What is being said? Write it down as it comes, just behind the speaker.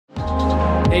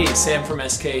Hey, Sam from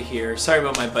SK here. Sorry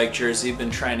about my bike jersey.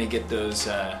 Been trying to get those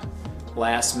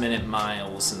last minute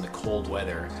miles in the cold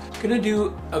weather. Gonna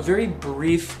do a very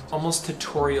brief, almost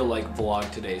tutorial-like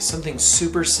vlog today. Something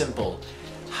super simple.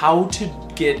 How to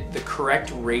get the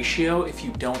correct ratio if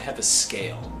you don't have a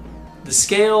scale. The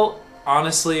scale,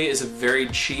 honestly, is a very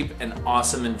cheap and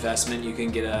awesome investment. You can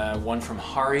get one from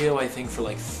Hario, I think, for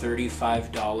like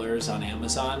 $35 on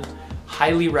Amazon.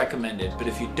 Highly recommended, but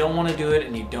if you don't want to do it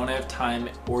and you don't have time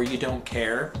or you don't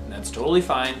care, and that's totally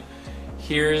fine,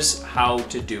 here's how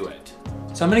to do it.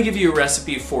 So I'm going to give you a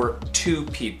recipe for 2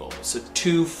 people, so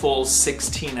 2 full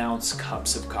 16-ounce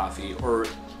cups of coffee, or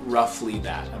roughly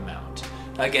that amount.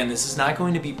 Again, this is not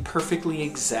going to be perfectly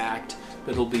exact,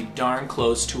 but it'll be darn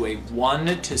close to a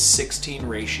 1:16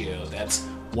 ratio. That's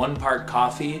 1 part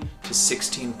coffee to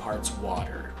 16 parts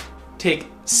water. Take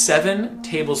 7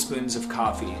 tablespoons of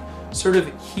coffee, sort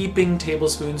of heaping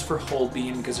tablespoons for whole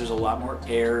bean because there's a lot more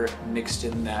air mixed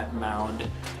in that mound,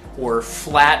 or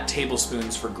flat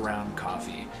tablespoons for ground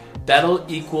coffee. That'll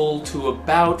equal to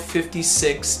about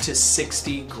 56 to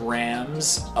 60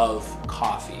 grams of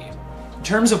coffee. In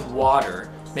terms of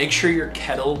water, make sure your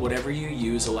kettle, whatever you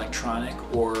use, electronic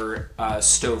or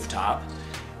stovetop,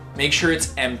 make sure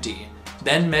it's empty.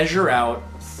 Then measure out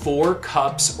 4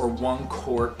 cups or 1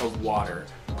 quart of water.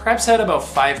 Perhaps add about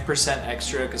 5%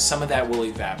 extra because some of that will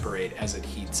evaporate as it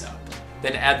heats up.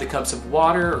 Then add the cups of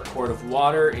water or quart of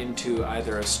water into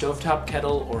either a stovetop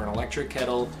kettle or an electric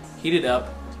kettle, heat it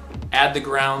up, add the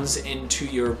grounds into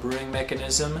your brewing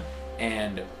mechanism,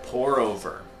 and pour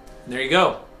over. And there you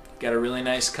go. Got a really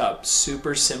nice cup.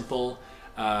 Super simple,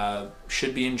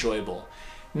 should be enjoyable.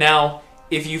 Now,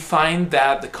 if you find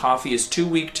that the coffee is too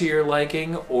weak to your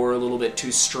liking or a little bit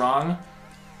too strong,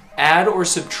 add or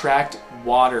subtract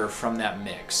water from that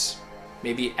mix.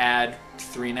 Maybe add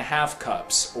 3.5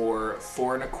 cups or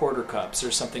 4.25 cups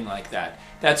or something like that.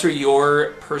 That's where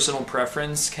your personal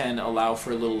preference can allow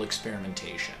for a little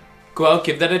experimentation. Go out,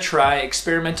 give that a try,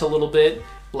 experiment a little bit,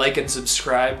 like and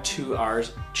subscribe to our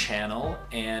channel,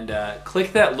 and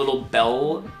click that little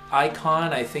bell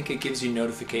icon. I think it gives you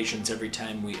notifications every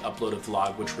time we upload a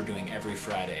vlog, which we're doing every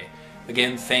Friday.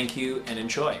 Again, thank you and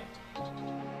enjoy.